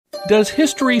Does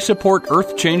history support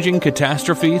earth-changing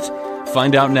catastrophes?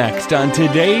 Find out next on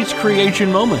today's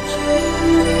Creation Moments.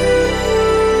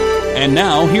 And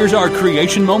now, here's our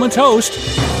Creation Moments host,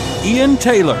 Ian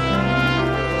Taylor.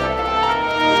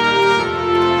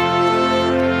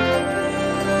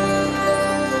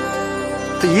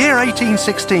 The year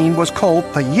 1816 was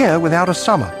called the Year Without a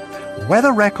Summer.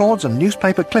 Weather records and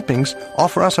newspaper clippings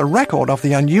offer us a record of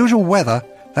the unusual weather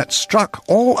that struck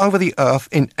all over the earth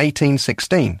in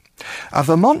 1816. A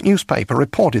Vermont newspaper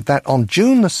reported that on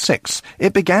June the 6th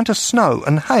it began to snow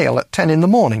and hail at 10 in the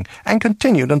morning and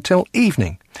continued until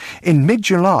evening. In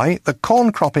mid-July, the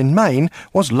corn crop in Maine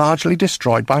was largely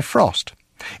destroyed by frost.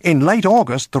 In late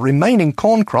August, the remaining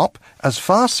corn crop, as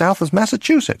far south as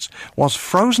Massachusetts, was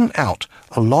frozen out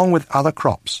along with other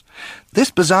crops.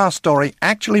 This bizarre story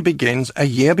actually begins a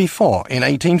year before, in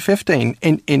 1815,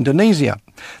 in Indonesia.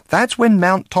 That's when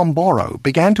Mount Tomboro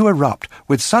began to erupt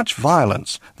with such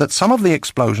violence that some of the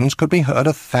explosions could be heard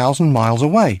 1,000 miles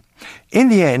away. In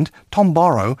the end,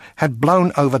 Tomboro had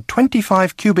blown over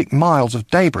 25 cubic miles of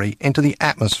debris into the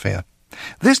atmosphere.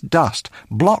 This dust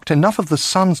blocked enough of the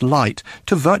sun's light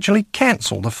to virtually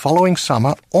cancel the following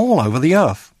summer all over the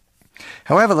earth.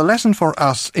 However, the lesson for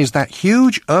us is that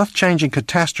huge earth-changing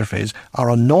catastrophes are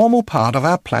a normal part of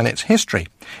our planet's history.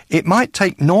 It might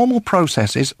take normal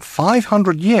processes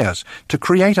 500 years to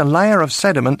create a layer of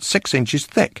sediment 6 inches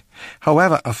thick.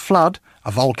 However, a flood,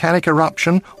 a volcanic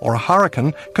eruption, or a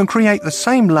hurricane can create the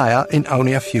same layer in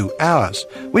only a few hours.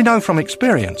 We know from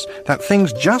experience that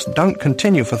things just don't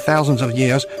continue for thousands of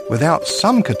years without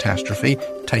some catastrophe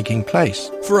taking place.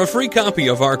 For a free copy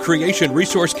of our Creation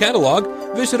Resource Catalog,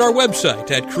 visit our website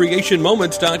at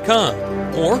creationmoments.com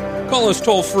or call us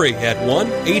toll-free at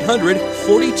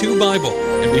 1-800-42-BIBLE.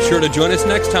 And be sure to join us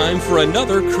next time for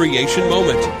another Creation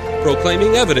Moment,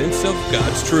 proclaiming evidence of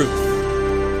God's truth.